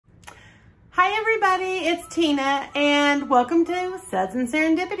Hi everybody, it's Tina and welcome to Suds and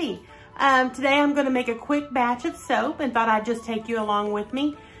Serendipity. Today I'm going to make a quick batch of soap and thought I'd just take you along with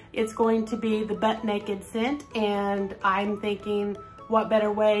me. It's going to be the butt naked scent, and I'm thinking what better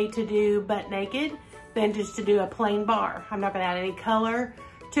way to do butt naked than just to do a plain bar. I'm not going to add any color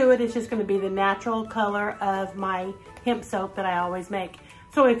to it. It's just going to be the natural color of my hemp soap that I always make.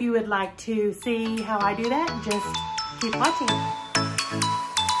 So if you would like to see how I do that, just keep watching.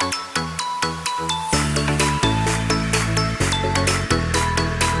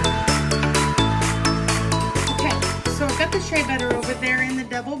 So I've got the shea butter over there in the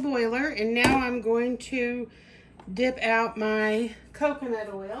double boiler, and now I'm going to dip out my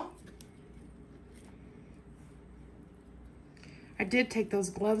coconut oil. I did take those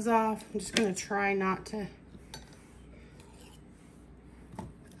gloves off. I'm just going to try not to.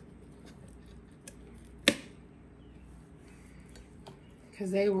 Because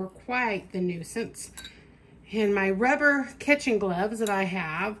they were quite the nuisance. And my rubber kitchen gloves that I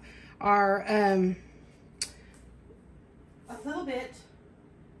have are a little bit,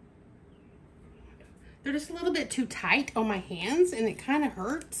 they're just a little bit too tight on my hands and it kind of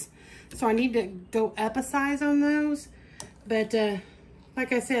hurts. So I need to go up a size on those. But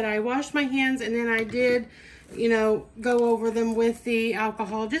like I said, I washed my hands and then I did, go over them with the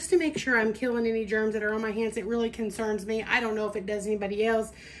alcohol just to make sure I'm killing any germs that are on my hands. It really concerns me. I don't know if it does anybody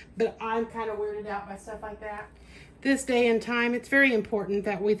else, but I'm kind of weirded out by stuff like that. This day and time, it's very important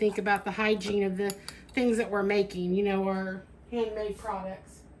that we think about the hygiene of the things that we're making, our handmade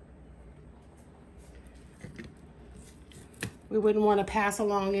products. We wouldn't want to pass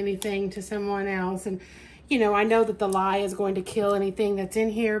along anything to someone else. And, I know that the lye is going to kill anything that's in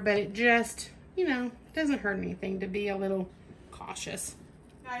here, but it just, it doesn't hurt anything to be a little cautious.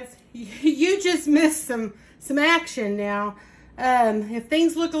 Guys, you just missed some action now. If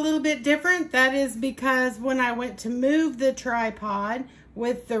things look a little bit different, that is because when I went to move the tripod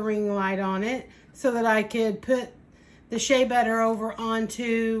with the ring light on it so that I could put the shea butter over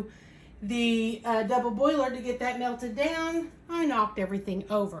onto the double boiler to get that melted down, I knocked everything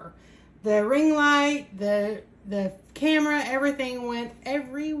over. The ring light, the camera, everything went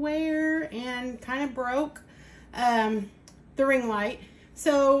everywhere and kind of broke the ring light.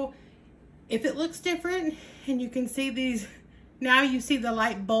 So if it looks different and you can see these, now you see the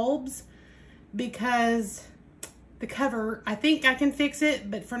light bulbs because the cover, I think I can fix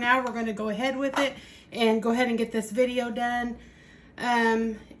it, but for now we're going to go ahead with it and go ahead and get this video done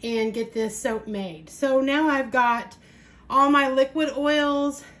and get this soap made. So now I've got all my liquid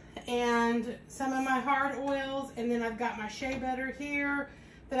oils and some of my hard oils, and then I've got my shea butter here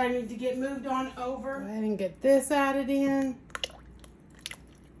that I need to get moved on over. Go ahead and get this added in.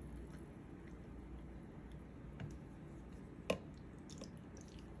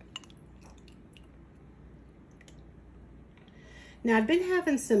 Now, I've been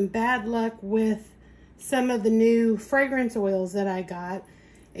having some bad luck with some of the new fragrance oils that I got.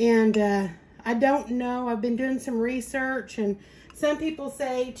 And I don't know. I've been doing some research. And some people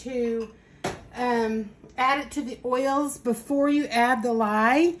say to add it to the oils before you add the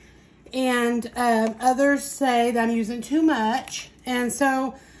lye. And others say that I'm using too much. And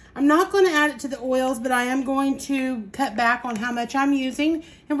so I'm not going to add it to the oils, but I am going to cut back on how much I'm using.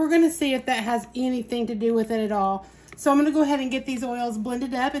 And we're going to see if that has anything to do with it at all. So I'm going to go ahead and get these oils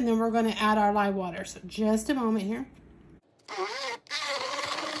blended up, and then we're going to add our lye water. So just a moment here.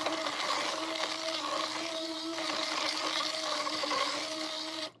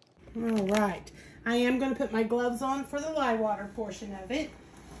 All right. I am going to put my gloves on for the lye water portion of it.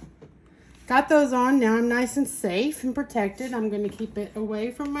 Got those on. Now I'm nice and safe and protected. I'm going to keep it away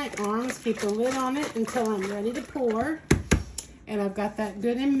from my arms. Keep the lid on it until I'm ready to pour. And I've got that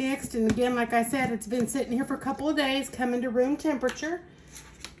good and mixed. And again, like I said, it's been sitting here for a couple of days, coming to room temperature.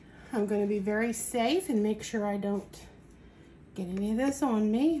 I'm going to be very safe and make sure I don't get any of this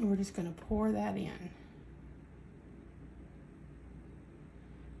on me. We're just going to pour that in.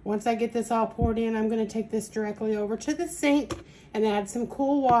 Once I get this all poured in, I'm going to take this directly over to the sink and add some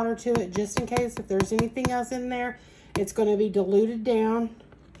cool water to it, just in case if there's anything else in there, it's going to be diluted down.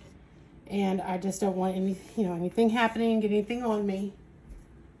 And I just don't want any, anything happening, get anything on me.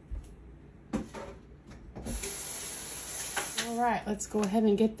 All right, let's go ahead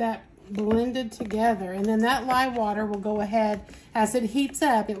and get that blended together. And then that lye water will go ahead, as it heats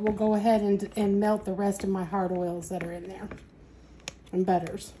up, it will go ahead and melt the rest of my hard oils that are in there. And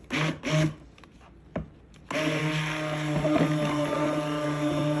butters.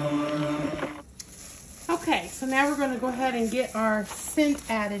 Okay, so now we're going to go ahead and get our scent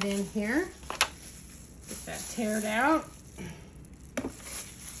added in here. Get that tared out.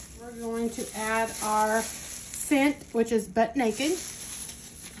 We're We're going to add our scent, which is Butt Naked.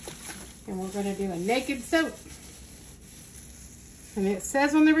 And we're going to do a naked soap. And it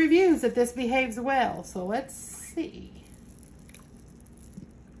says on the reviews that this behaves well. So let's see.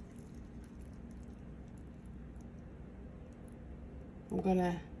 I'm going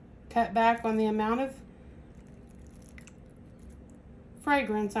to cut back on the amount of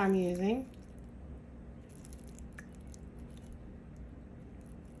fragrance I'm using.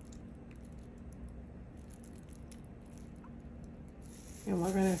 And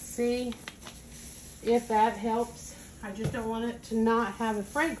we're going to see if that helps. I just don't want it to not have a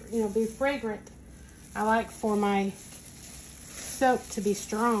fragrance, you know, be fragrant. I like for my soap to be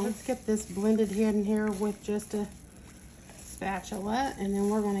strong. Let's get this blended here and here with just a spatula, and then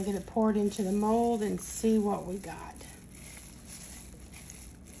we're going to get it poured into the mold and see what we got.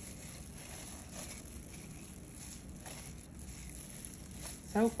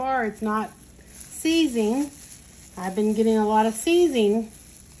 So far it's not seizing. I've been getting a lot of seizing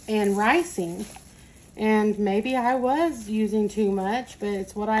and ricing, and maybe I was using too much, but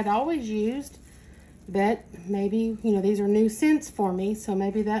it's what I'd always used. But maybe, you know, these are new scents for me, so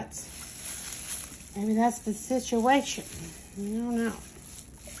maybe that's the situation. I don't know.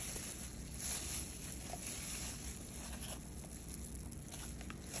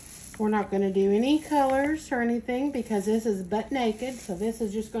 We're not going to do any colors or anything because this is Butt Naked, so this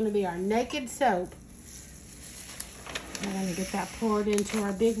is just going to be our naked soap. I'm going to get that poured into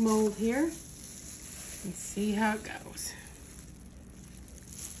our big mold here and see how it goes.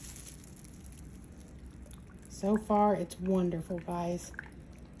 So far, it's wonderful, guys.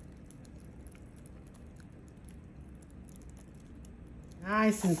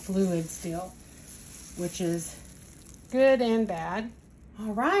 Nice and fluid still, which is good and bad.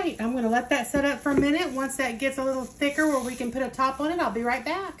 All right, I'm going to let that set up for a minute. Once that gets a little thicker where we can put a top on it, I'll be right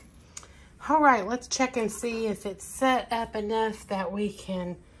back. All right, let's check and see if it's set up enough that we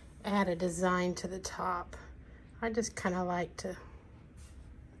can add a design to the top. I just kind of like to,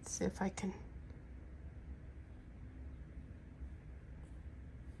 let's see if I can.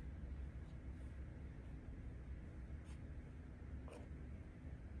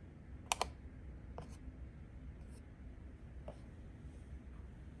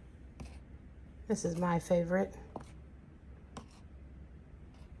 This is my favorite.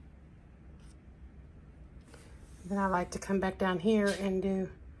 Then I like to come back down here and do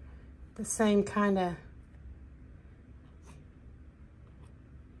the same kind of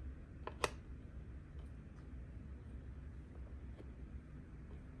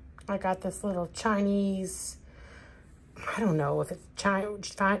I got this little Chinese, I don't know if it's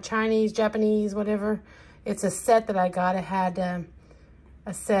Chinese, Japanese, whatever. It's a set that I got. It had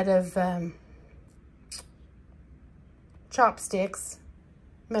a set of chopsticks,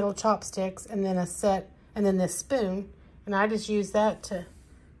 metal chopsticks, and then a set, and then this spoon. And I just use that to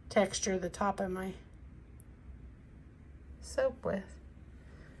texture the top of my soap with.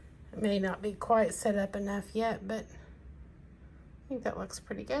 It may not be quite set up enough yet, but I think that looks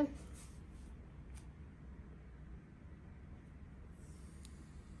pretty good.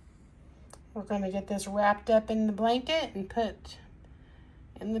 We're going to get this wrapped up in the blanket and put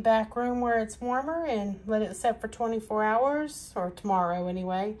in the back room where it's warmer and let it set for 24 hours, or tomorrow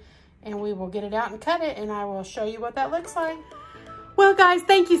anyway, and we will get it out and cut it, and I will show you what that looks like. Well, guys,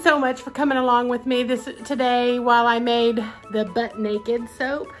 thank you so much for coming along with me today while I made the Butt Naked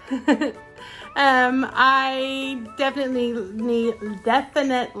soap. I definitely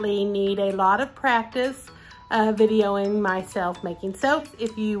need a lot of practice videoing myself making soaps.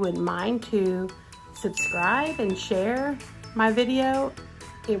 If you would mind to subscribe and share my video,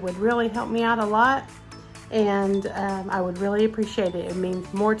 it would really help me out a lot, and I would really appreciate it. It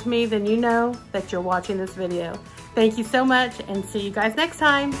means more to me than you know that you're watching this video. Thank you so much, and see you guys next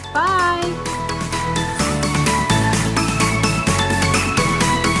time. Bye!